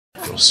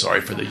feel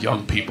sorry for the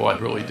young people. I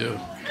really do.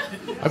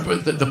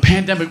 The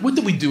pandemic, what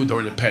did we do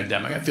during the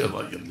pandemic? I feel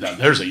like,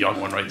 there's a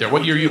young one right there.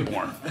 What year are you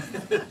born?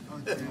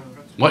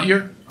 What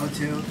year?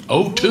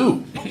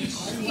 '02.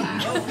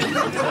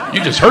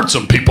 You just hurt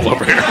some people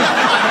over here.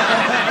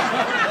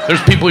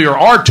 There's people here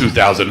are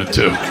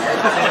 2002.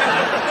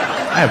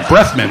 I have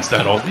breath mints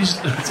that old. These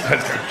guys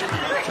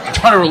are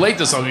trying to relate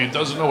to somebody who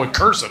doesn't know what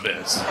cursive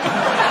is.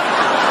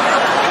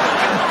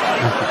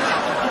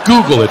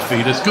 Google it,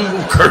 Fetus.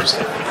 Google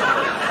cursive.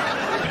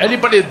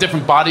 Anybody at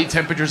different body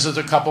temperatures as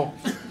a couple?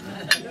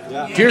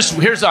 Yeah.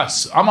 Here's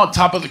us. I'm on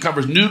top of the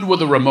covers, nude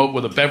with a remote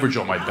with a beverage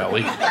on my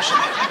belly.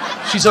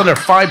 She's under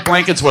 5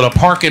 blankets with a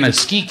park and a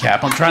ski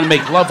cap. I'm trying to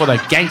make love with a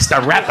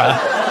gangsta rapper.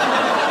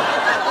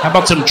 How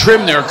about some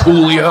trim there,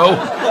 Coolio?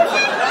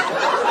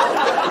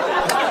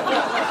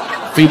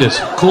 Fetus,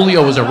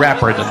 Coolio was a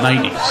rapper in the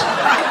 90s.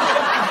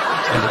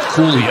 And with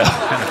Coolio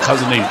and a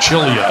cousin named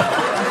Chilio.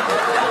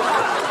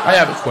 I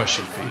have a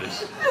question,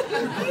 Fetus.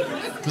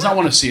 Because I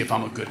want to see if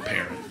I'm a good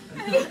parent.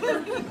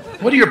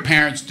 What do your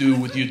parents do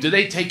with you? Do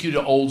they take you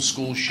to old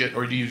school shit,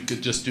 or do you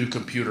just do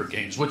computer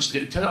games?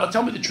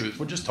 Tell me the truth.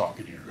 We're just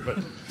talking here. But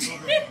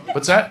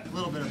what's that? A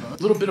little bit of both.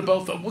 A little bit of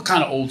both. What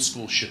kind of old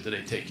school shit do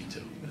they take you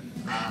to?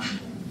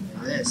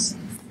 This.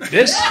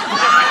 This?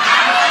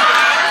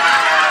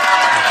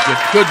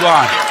 Good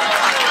line.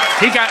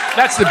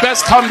 That's the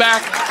best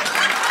comeback.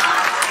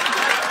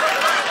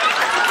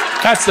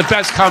 That's the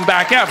best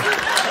comeback ever.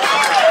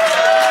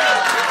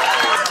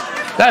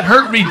 That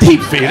hurt me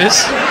deep,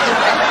 Fetus.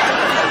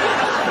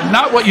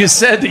 Not what you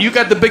said, that you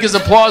got the biggest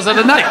applause of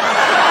the night.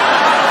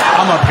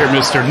 I'm up here,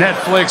 Mr.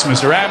 Netflix,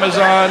 Mr.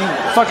 Amazon.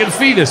 Fucking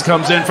Fetus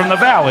comes in from the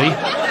valley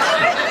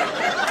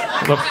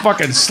with a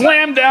fucking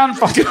slam down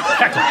fucking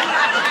tackle.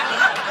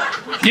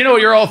 You know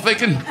what you're all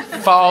thinking?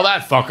 Follow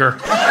that fucker.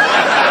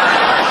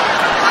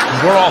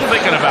 We're all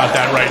thinking about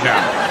that right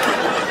now.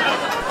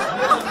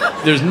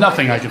 There's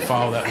nothing I can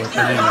follow that with.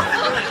 But anyway,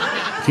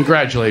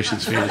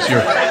 congratulations, Fetus.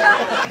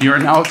 You're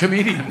now a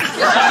comedian.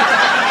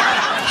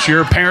 Sure,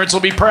 your parents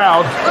will be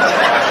proud.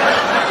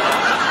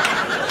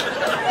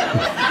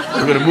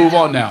 We're going to move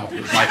on now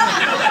with my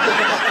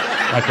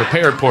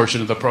prepared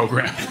portion of the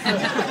program.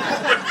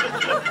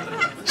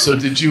 So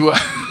did you...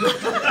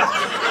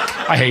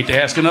 I hate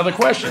to ask another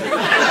question.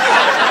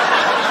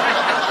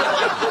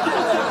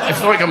 I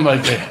feel like I'm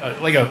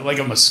like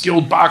I'm a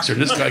skilled boxer.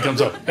 This guy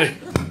comes up, hey,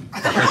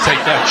 fucker,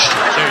 take that shit.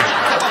 There you go.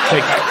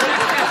 Take that.